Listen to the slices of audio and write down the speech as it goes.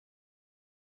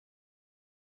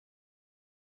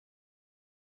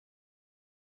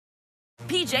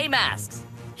PJ Masks,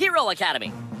 Hero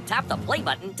Academy. Tap the play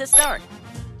button to start.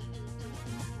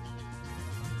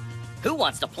 Who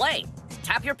wants to play?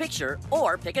 Tap your picture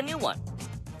or pick a new one.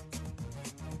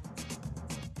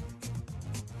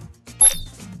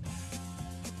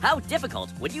 How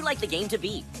difficult would you like the game to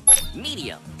be?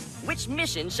 Medium. Which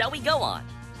mission shall we go on?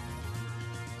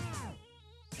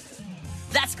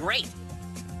 That's great!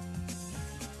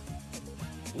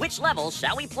 Which level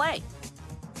shall we play?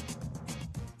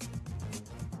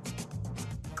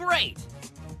 Great!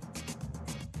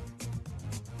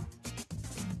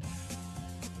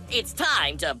 It's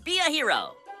time to be a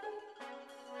hero!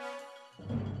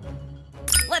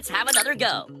 Let's have another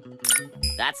go.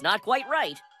 That's not quite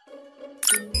right.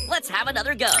 Let's have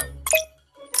another go.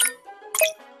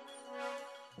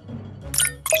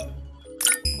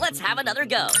 Let's have another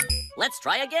go. Let's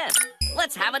try again.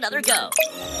 Let's have another go.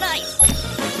 Nice!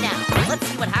 Now, let's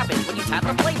see what happens when you tap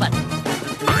the play button.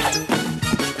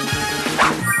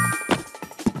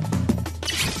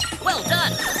 Well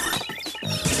done!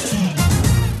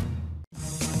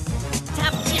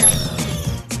 Tap here.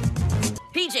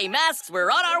 PJ Masks,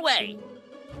 we're on our way.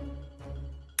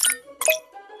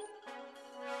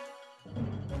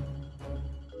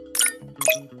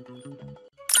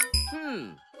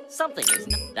 Something is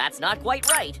that's not quite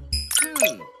right.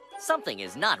 Something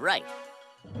is not right.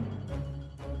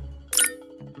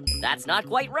 That's not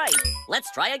quite right.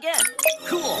 Let's try again.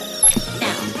 Cool.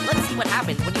 Now, let's see what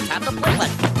happens when you tap the play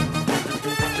button.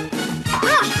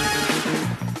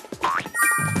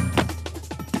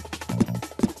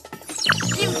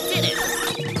 You did it!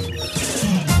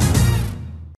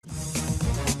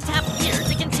 Tap here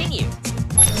to continue.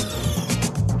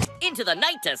 Into the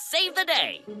night to save the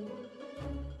day.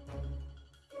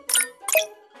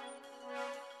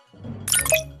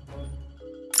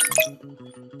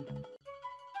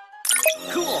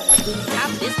 Cool! Tap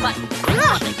this button. You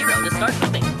want the hero to start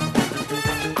moving.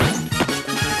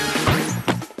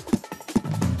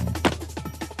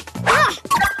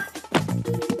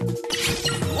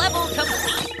 Level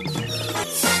complete!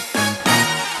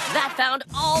 That found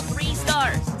all 3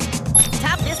 stars.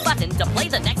 Tap this button to play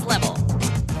the next level.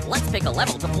 Let's pick a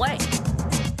level to play.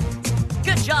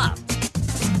 Good job!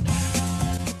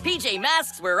 PJ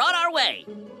Masks, we're on our way.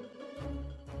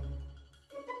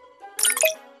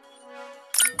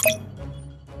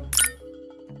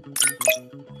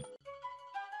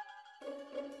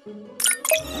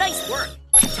 Nice work!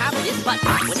 Tap this button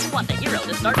when you want the hero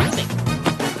to start moving.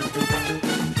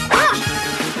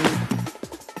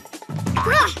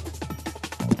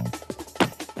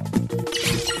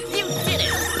 You did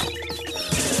it!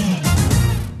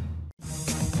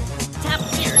 Tap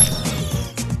here.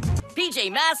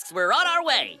 PJ Masks, we're on our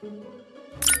way.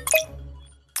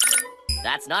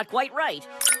 That's not quite right.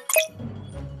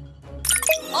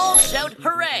 All shout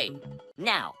hooray!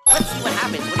 Now, let's see what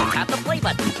happens when you tap the play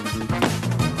button.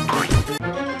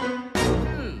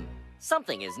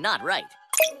 Something is not right.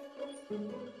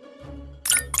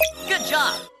 Good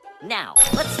job! Now,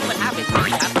 let's see what happens when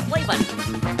you tap the play button.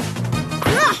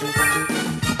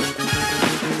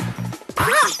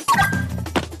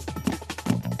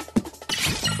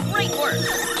 Great work!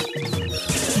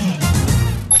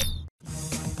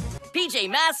 PJ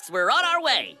Masks, we're on our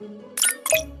way.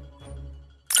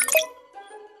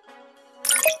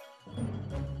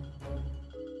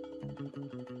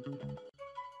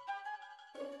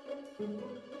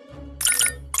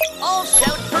 All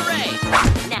shout hooray!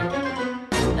 Now,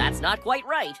 that's not quite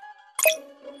right.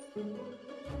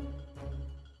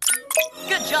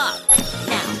 Good job!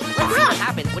 Now, let's see what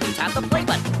happens when you tap the play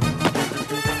button.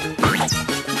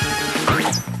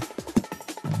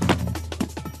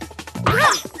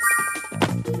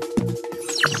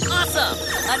 Awesome!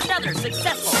 Another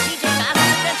successful PJ Masks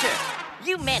adventure!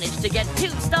 You managed to get 2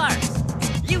 stars!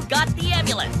 You got the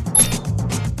amulet!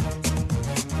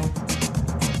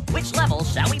 Which level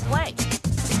shall we play?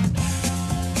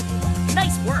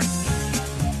 Nice work!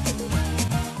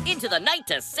 Into the night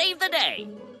to save the day!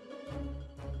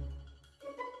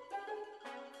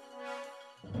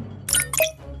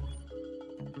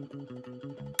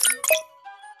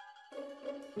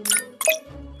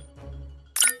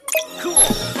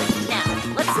 Cool! Now,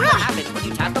 let's see what happens when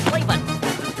you tap the play button.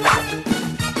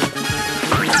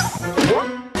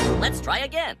 Let's try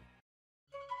again.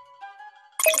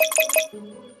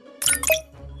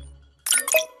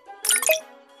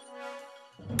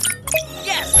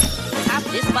 Yes! Tap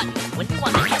this button when you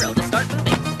want the hero to start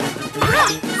moving.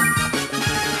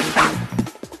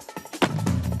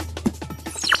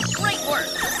 Great work!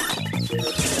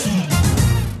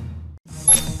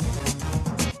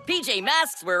 PJ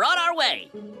Masks, we're on our way.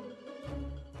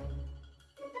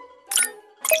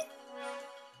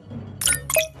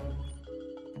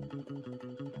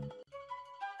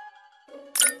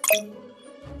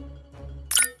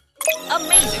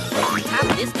 Amazing! Tap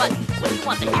this button when you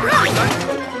want the hero to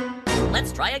start.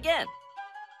 Let's try again.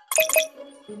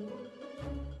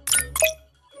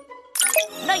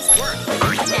 Nice work!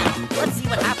 Now, let's see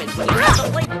what happens when you tap the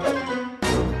play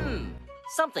button.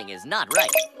 Something is not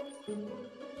right.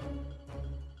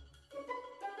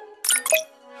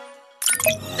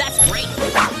 That's great!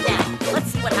 Now,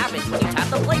 let's see what happens when you tap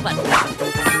the play button.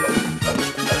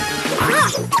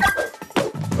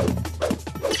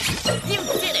 You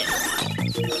did it!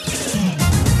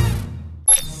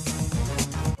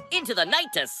 Into the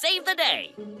night to save the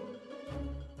day!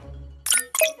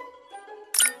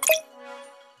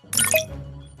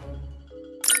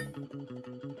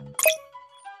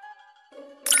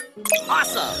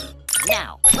 Awesome!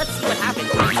 Now, let's see what happens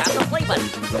when you tap the play button.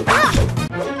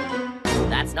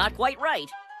 That's not quite right.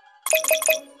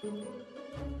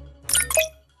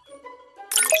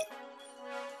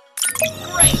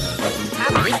 Great!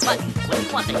 Tap this button when you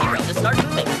want the hero to start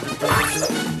moving.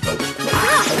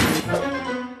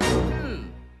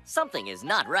 Something is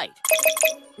not right.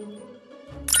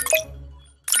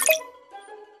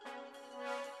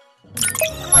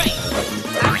 Great!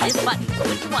 Tap this button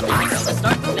when you want the hero to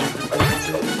start moving.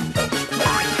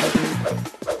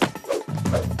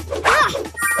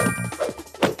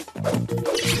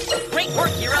 Great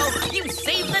work, hero! You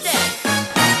saved the day!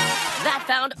 That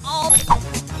found all...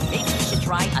 Maybe you should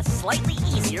try a slightly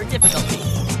easier difficulty.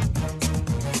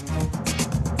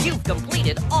 You've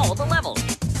completed all the levels.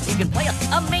 You can play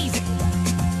amazing!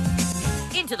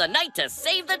 Into the night to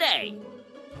save the day!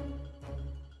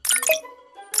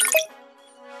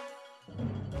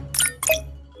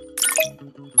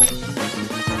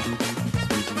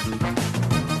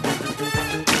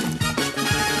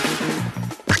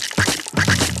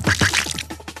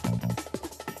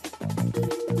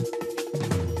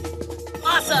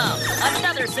 Awesome!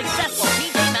 Another successful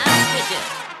PJ Masks mission!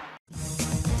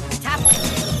 Tap.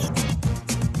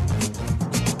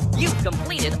 You've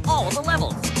completed all the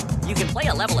levels. You can play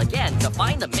a level again to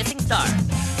find the missing stars.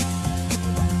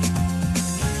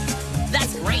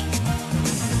 That's great!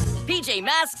 PJ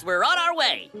Masks, we're on our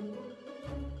way!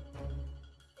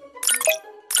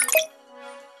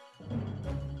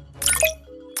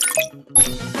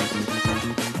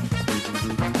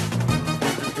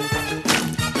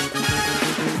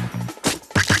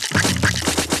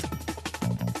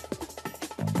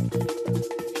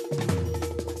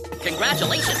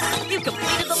 Congratulations! You've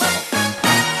completed the level!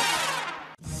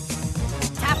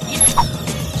 Tap in.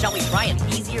 Shall we try an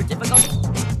easier difficulty?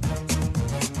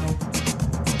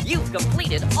 You've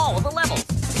completed all the levels.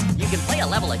 You can play a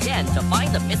level again to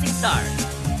find the missing stars.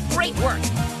 Great work!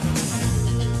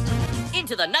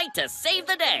 Into the night to save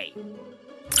the day!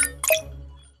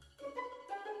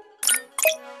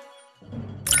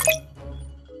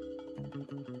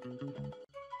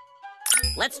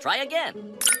 Let's try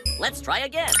again. Let's try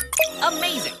again.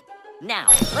 Amazing! Now,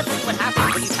 let's see what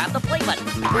happens when you tap the play button.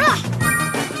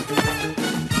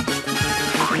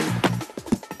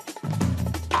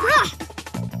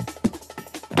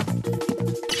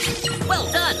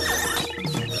 Well done!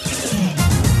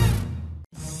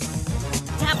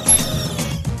 Tap.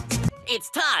 It's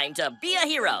time to be a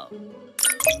hero.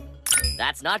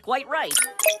 That's not quite right.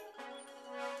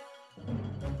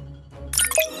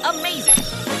 Amazing!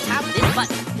 Tap this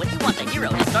button when you want the hero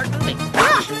to start moving.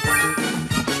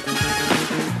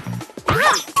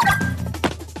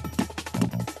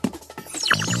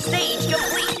 Stage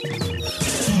complete!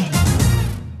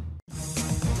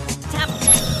 Tap.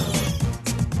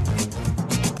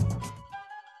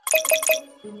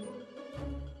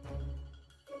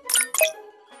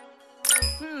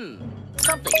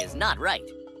 Something is not right.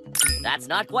 That's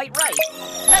not quite right.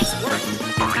 Nice work!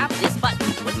 Tap this button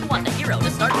when you want the hero to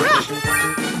start moving.